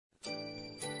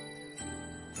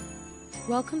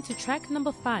Welcome to track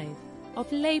number 5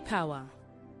 of Lay Power.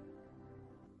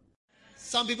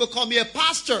 Some people call me a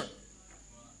pastor.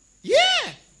 Yeah,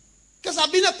 because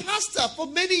I've been a pastor for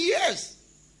many years.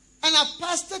 And I've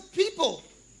pastored people.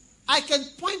 I can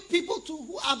point people to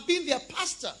who have been their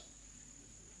pastor.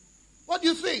 What do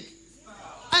you think?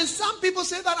 And some people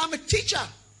say that I'm a teacher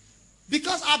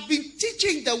because I've been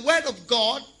teaching the word of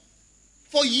God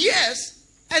for years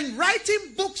and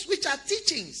writing books which are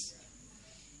teachings.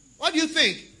 What do you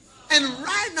think? And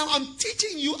right now I'm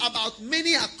teaching you about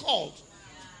many are called.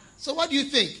 So what do you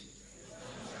think?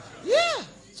 Yeah.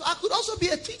 So I could also be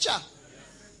a teacher.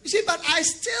 You see, but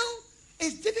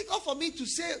it's difficult for me to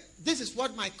say this is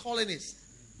what my calling is.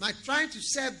 My trying to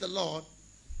serve the Lord,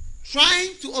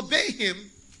 trying to obey Him.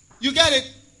 You get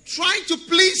it? Trying to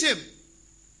please Him.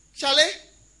 Shall I?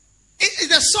 Is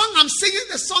the song I'm singing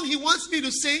the song He wants me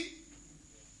to sing?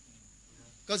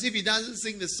 Because if He doesn't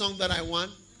sing the song that I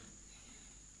want,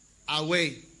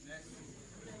 away.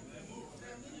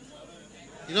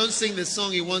 You don't sing the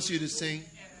song He wants you to sing,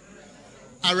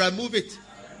 I remove it.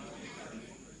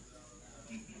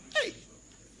 Hey.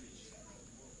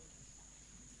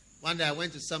 One day I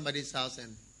went to somebody's house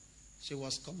and she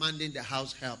was commanding the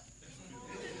house help.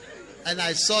 And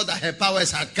I saw that her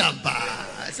powers had come back.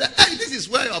 I said, hey, this is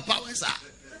where your powers are.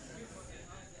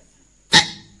 Hey.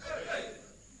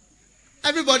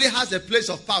 Everybody has a place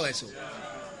of power.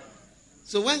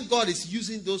 So when God is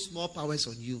using those small powers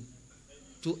on you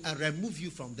to remove you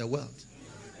from the world,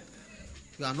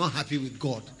 you are not happy with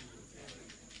God.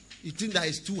 You think that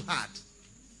is too hard.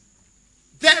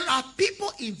 There are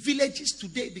people in villages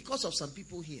today because of some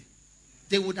people here.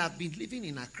 They would have been living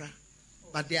in Accra,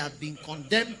 but they have been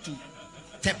condemned to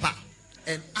Tepa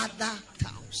and other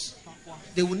towns.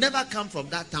 They will never come from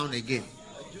that town again.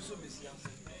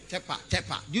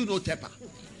 Tepa. Do you know Tepa?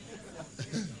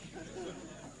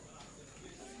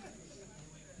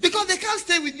 Because they can't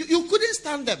stay with you. You couldn't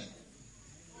stand them.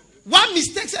 One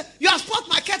mistake said, you have spoiled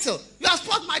my kettle. You have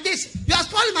spoiled my this. You have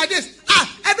spoiled my this.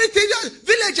 Everything.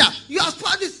 Villager, you have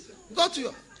spoiled this. Go to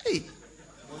your. Hey.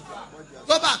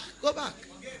 Go back.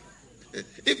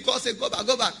 If God said, go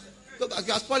back.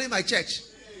 You are spoiling my church.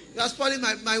 You are spoiling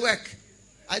my work.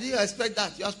 I didn't expect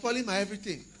that. You are spoiling my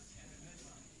everything.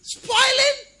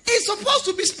 Spoiling is supposed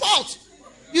to be spoiled.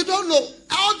 You don't know.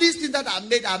 All these things that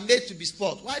are made to be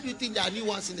spoiled. Why do you think there are new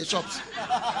ones in the shops?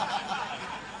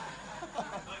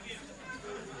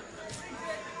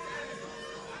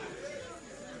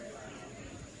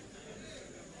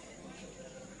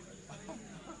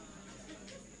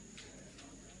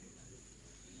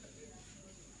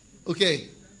 Okay.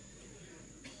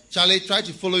 Charlie, try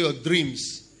to follow your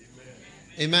dreams.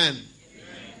 Amen.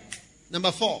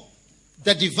 Number 4.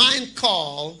 The divine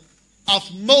call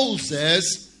of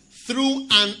Moses through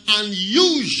an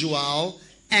unusual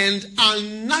and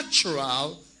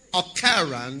unnatural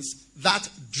occurrence that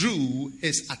drew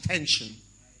his attention.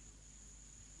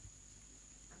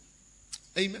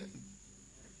 Amen.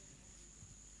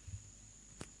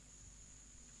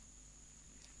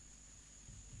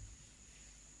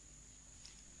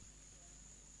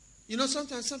 You know,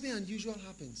 sometimes something unusual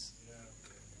happens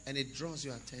and it draws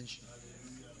your attention.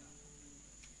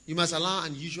 You must allow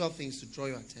unusual things to draw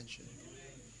your attention.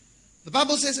 The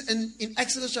Bible says in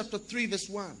Exodus chapter 3 verse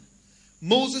 1,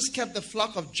 Moses kept the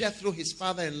flock of Jethro, his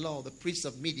father-in-law, the priest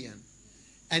of Midian,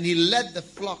 and he led the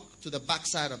flock to the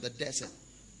backside of the desert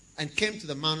and came to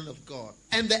the mountain of God.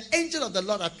 And the angel of the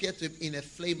Lord appeared to him in a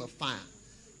flame of fire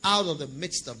out of the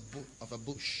midst of a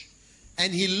bush.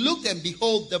 And he looked, and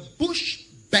behold, the bush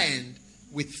burned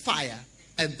with fire,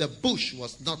 and the bush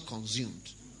was not consumed.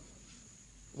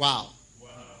 Wow.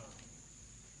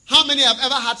 How many have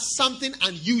ever had something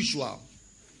unusual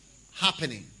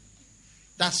happening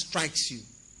that strikes you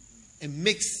and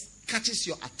catches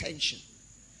your attention?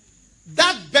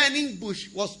 That burning bush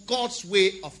was God's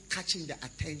way of catching the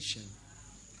attention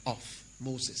of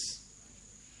Moses.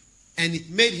 And it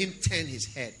made him turn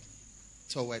his head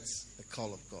towards the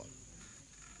call of God.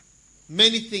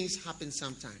 Many things happen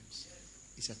sometimes.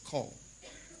 It's a call.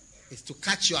 It's to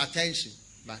catch your attention,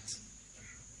 but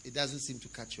it doesn't seem to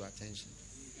catch your attention.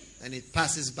 And it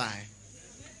passes by,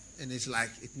 and it's like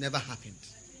it never happened.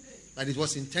 But it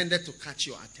was intended to catch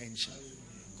your attention.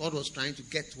 God was trying to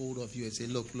get hold of you and say,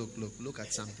 look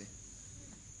at something.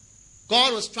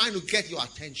 God was trying to get your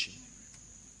attention.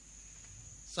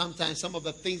 Sometimes some of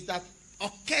the things that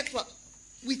occur to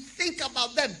us, we think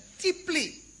about them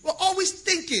deeply. We're always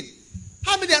thinking.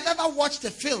 How many have ever watched a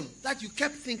film that you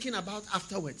kept thinking about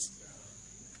afterwards?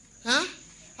 Huh?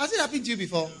 Has it happened to you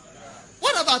before?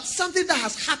 What about something that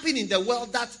has happened in the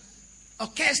world that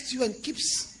occurs to you and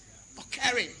keeps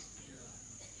occurring?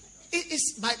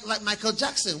 It's like Michael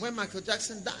Jackson, when Michael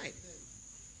Jackson died.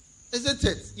 Isn't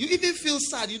it? You even feel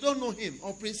sad. You don't know him.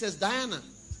 Or Princess Diana.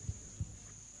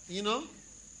 You know?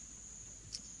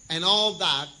 And all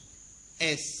that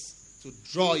is to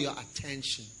draw your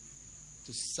attention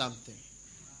to something.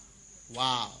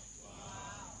 Wow.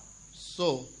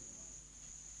 So,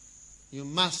 you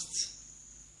must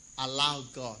allow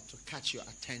God to catch your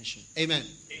attention. Amen.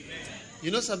 Amen.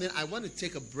 You know something? I want to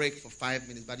take a break for 5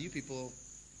 minutes, but you people,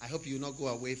 I hope you will not go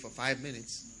away for 5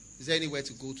 minutes. Is there anywhere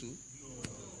to go to?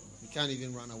 You can't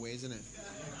even run away, isn't it?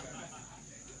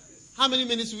 How many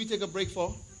minutes do we take a break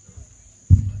for?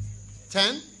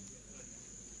 10?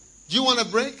 Do you want a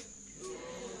break?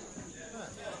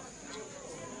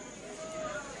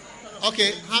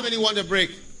 Okay, how many want a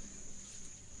break?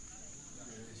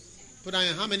 Put down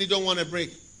your, how many don't want a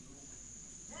break?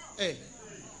 Hey,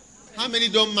 how many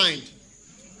don't mind?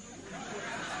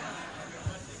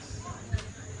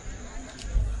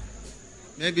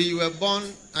 Maybe you were born,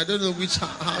 I don't know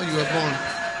how you were born.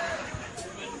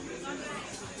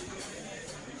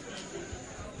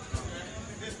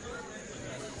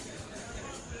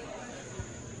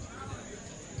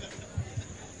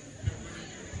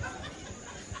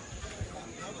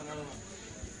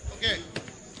 Okay.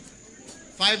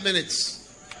 5 minutes.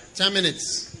 10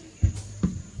 minutes.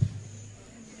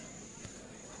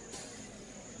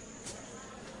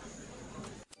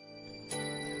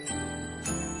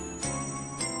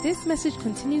 This message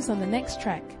continues on the next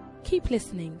track. Keep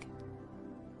listening.